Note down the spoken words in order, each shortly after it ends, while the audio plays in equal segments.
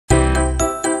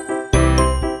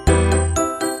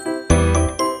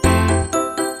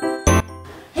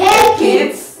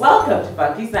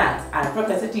Funky Snacks. I'm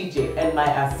Professor TJ, and my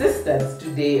assistants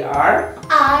today are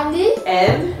Andy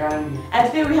and Randy.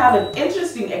 And today we have an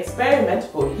interesting experiment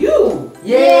for you.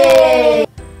 Yay!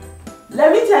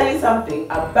 Let me tell you something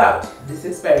about this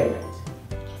experiment.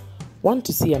 Want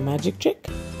to see a magic trick?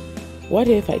 What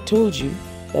if I told you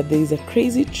that there is a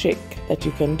crazy trick that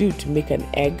you can do to make an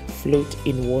egg float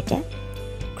in water?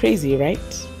 Crazy,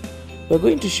 right? We're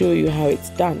going to show you how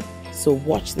it's done, so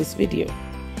watch this video.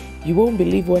 You won't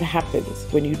believe what happens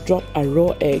when you drop a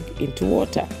raw egg into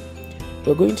water.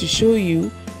 We're going to show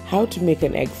you how to make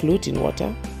an egg float in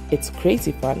water. It's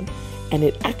crazy fun and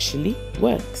it actually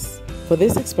works. For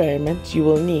this experiment, you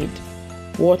will need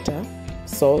water,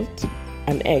 salt,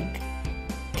 an egg,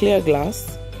 clear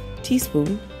glass,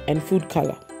 teaspoon, and food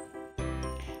color.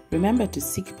 Remember to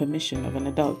seek permission of an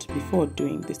adult before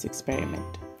doing this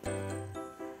experiment.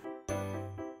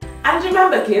 And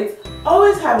remember, kids,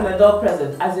 always have an adult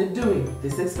present as you're doing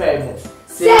this experiment.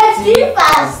 Safety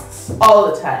first!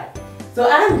 All the time. So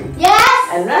Andy. Yes!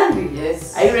 And Randy.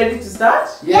 Yes. Are you ready to start?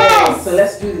 Yes! So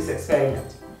let's do this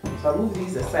experiment. So I'll move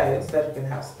these aside so that we can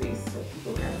have space so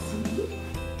people can see.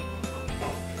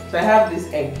 So I have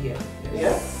this egg here.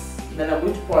 Yes. And then I'm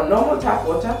going to pour normal tap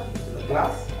water into the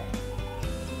glass.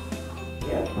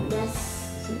 Yeah.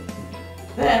 Yes. See?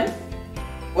 Then,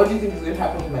 what do you think is going to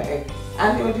happen to my egg?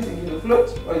 Andy, what do you think? It will float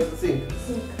or it will sink?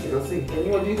 Sink. It will sink. And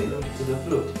you, what do you think? It will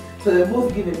float. So they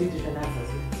both give a bit different answers.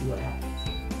 Let's see what happens.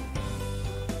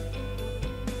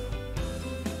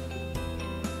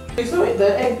 You saw it,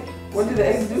 the egg. What did the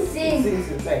egg do? Sink. It sinks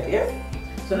inside, yes?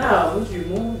 So now I'm going to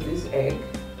remove this egg.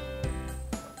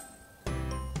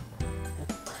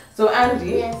 So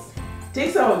Andy, Yes.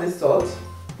 take some of this salt,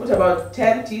 put about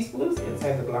 10 teaspoons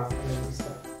inside the glass, and then we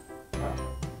start.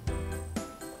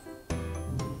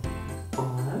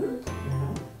 One,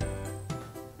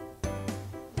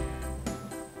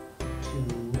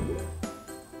 two, 7, 8.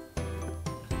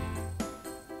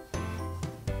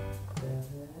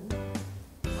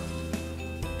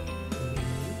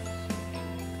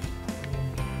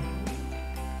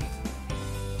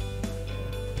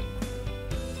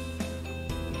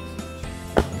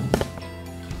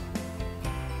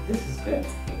 This is good.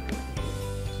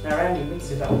 Now Randy,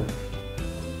 mix it up.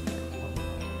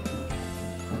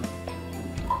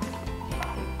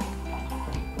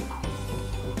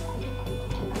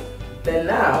 Then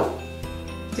now,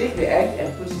 take the egg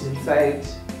and put it inside.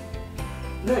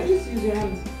 No, just use your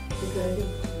hands. Take the egg and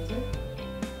put it inside.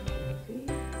 Okay,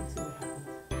 let's see what happens.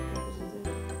 Put it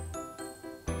inside.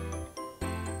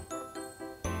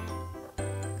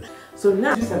 So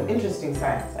now do some interesting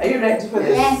science. Are you ready for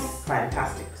this? Yes.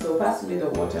 Fantastic. So pass me the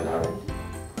water now.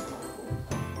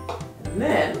 And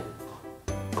then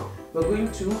we're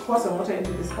going to pour some water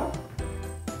into this cup.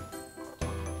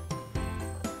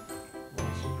 That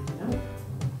should be enough.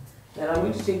 Then I'm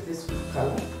going to take this food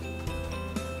color.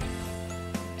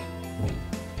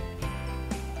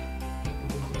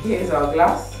 Here is our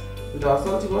glass with our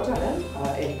salty water and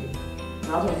our egg.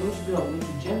 Now what I'm going to do, I'm going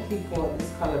to gently pour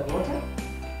this colored water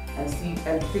and see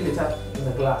and fill it up in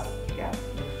the glass. Yeah.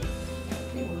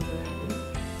 Okay, what do I have?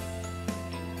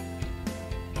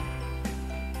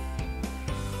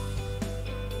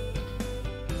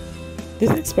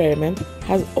 This experiment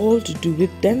has all to do with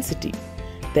density.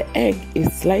 The egg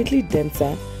is slightly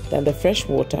denser than the fresh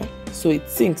water, so it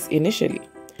sinks initially,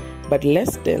 but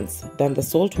less dense than the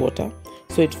salt water,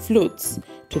 so it floats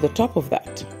to the top of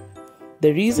that.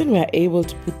 The reason we are able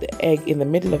to put the egg in the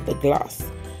middle of the glass,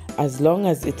 as long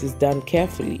as it is done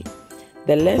carefully,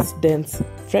 the less dense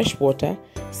fresh water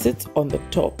sits on the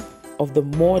top of the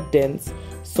more dense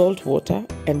salt water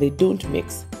and they don't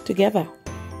mix together.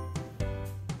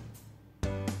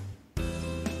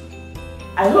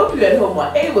 I hope you at home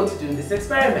were able to do this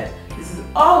experiment. This is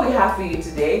all we have for you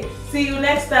today. See you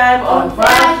next time on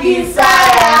Funky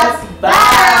Science.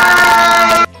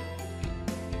 Bye!